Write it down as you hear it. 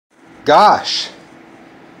gosh.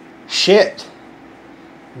 Shit.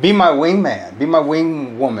 Be my wingman. Be my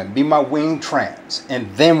wing woman. Be my wing trans.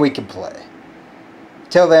 And then we can play.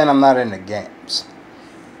 Till then, I'm not into games.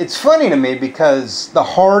 It's funny to me because the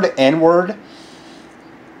hard N-word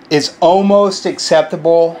is almost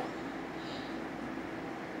acceptable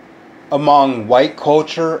among white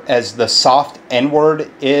culture as the soft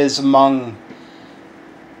N-word is among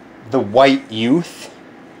the white youth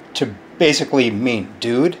to basically mean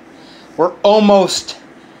dude. We're almost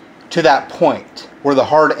to that point where the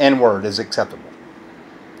hard N-word is acceptable.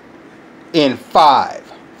 In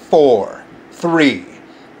 5, 4, 3,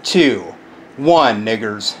 2, 1,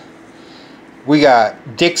 niggers. We got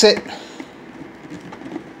DiXit.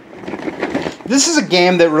 This is a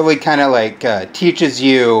game that really kind of like teaches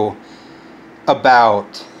you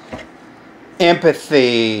about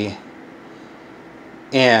empathy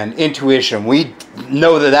and intuition. We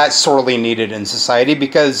know that that's sorely needed in society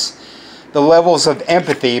because the levels of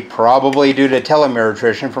empathy, probably due to telomere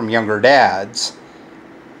attrition from younger dads,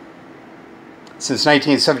 since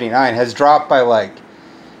 1979 has dropped by like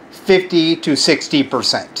 50 to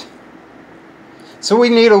 60%. So we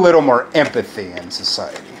need a little more empathy in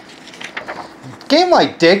society. A game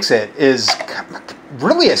like DiXit is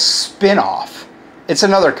really a spin-off. It's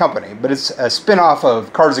another company, but it's a spin-off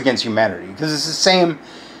of Cards Against Humanity because it's the same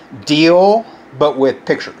deal but with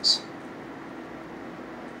pictures.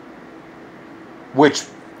 Which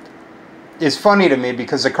is funny to me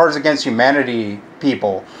because the Cards Against Humanity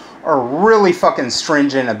people are really fucking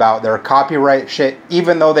stringent about their copyright shit,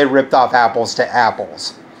 even though they ripped off Apples to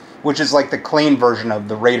Apples, which is like the clean version of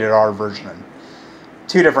the rated R version.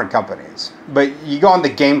 Two different companies. But you go on the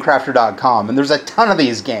GameCrafter.com and there's a ton of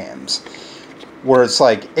these games where it's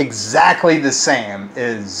like exactly the same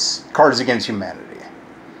as Cards Against Humanity.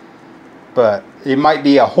 But it might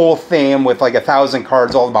be a whole theme with like 1,000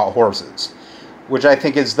 cards all about horses, which I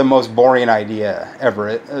think is the most boring idea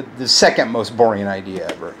ever. The second most boring idea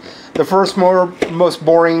ever. The first most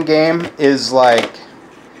boring game is like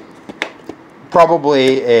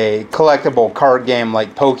probably a collectible card game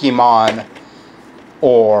like Pokemon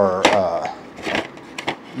or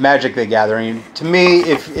Magic the Gathering. To me,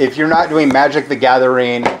 if you're not doing Magic the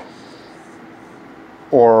Gathering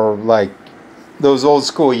or like those old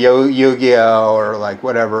school Yu-Gi-Oh or like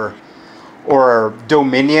whatever, or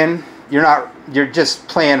Dominion, you're just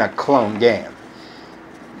playing a clone game.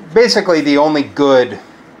 Basically, the only good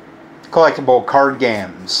collectible card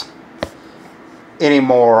games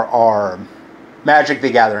anymore are Magic the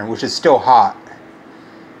Gathering, which is still hot.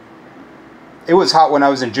 It was hot when I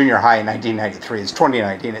was in junior high in 1993. It's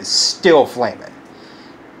 2019. It's still flaming.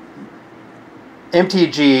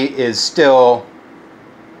 MTG is still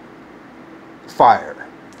fire.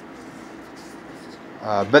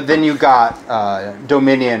 But then you got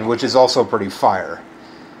Dominion, which is also pretty fire.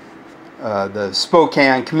 The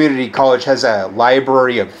Spokane Community College has a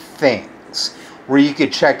library of things where you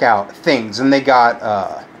could check out things. And they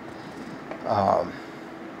got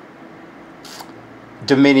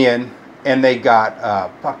Dominion, and they got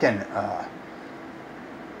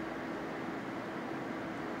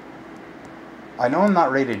I know I'm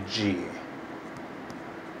not rated G.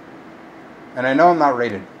 And I know I'm not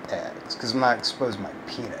rated X because I'm not exposed to my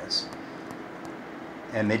penis.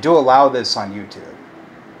 And they do allow this on YouTube.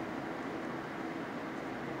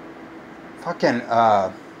 Fucking,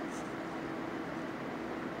 and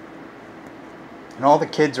all the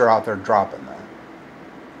kids are out there dropping that.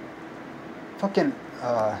 Fucking,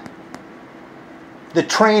 the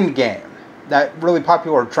train game. That really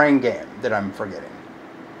popular train game that I'm forgetting.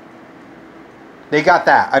 They got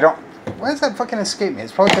that. Why does that fucking escape me?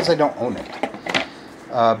 It's probably because I don't own it.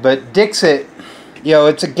 But DiXit,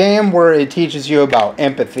 it's a game where it teaches you about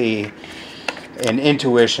empathy and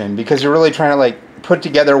intuition because you're really trying to like put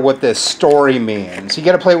together what this story means. You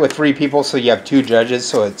got to play it with 3 people, so you have 2 judges,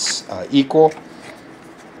 so it's equal.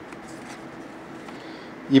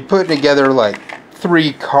 You put together like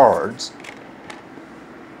 3 cards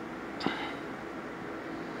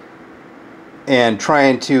and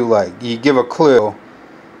trying to like, you give a clue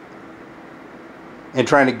and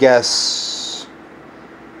trying to guess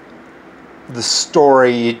the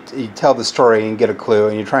story. You tell the story and get a clue,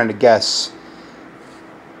 and you're trying to guess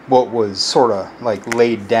what was sort of like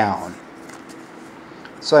laid down.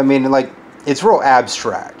 So I mean, like, it's real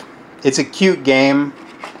abstract. It's a cute game.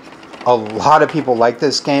 A lot of people like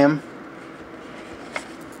this game.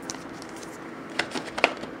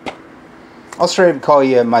 I'll straight up call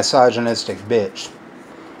you a misogynistic bitch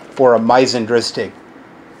or a misandristic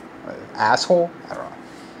asshole. I don't know.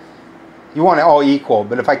 You want it all equal,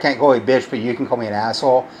 but if I can't call you a bitch, but you can call me an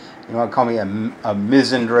asshole, You want to call me a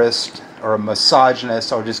misandrist or a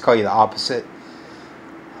misogynist, I'll just call you the opposite.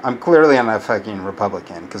 I'm clearly not a fucking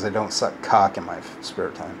Republican because I don't suck cock in my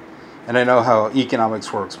spare time. And I know how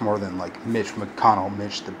economics works more than like Mitch McConnell,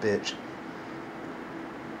 Mitch the bitch.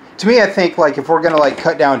 To me, I think like if we're going to like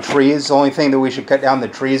cut down trees, the only thing that we should cut down the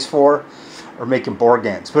trees for are making board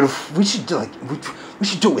games. But if we should do like, we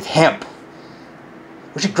should do it with hemp.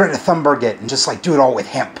 We should Greta Thunberg it and just like do it all with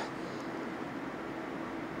hemp.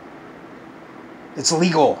 It's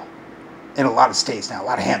legal in a lot of states now, a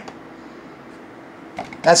lot of hemp.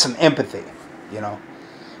 That's some empathy, you know.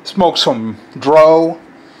 Smoke some dro,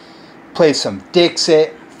 play some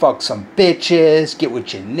DiXit, fuck some bitches, get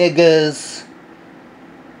with your niggas.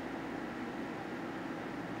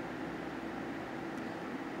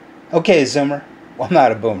 Okay, Zoomer. Well, I'm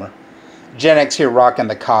not a boomer. Gen X here rocking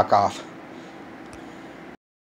the cock off.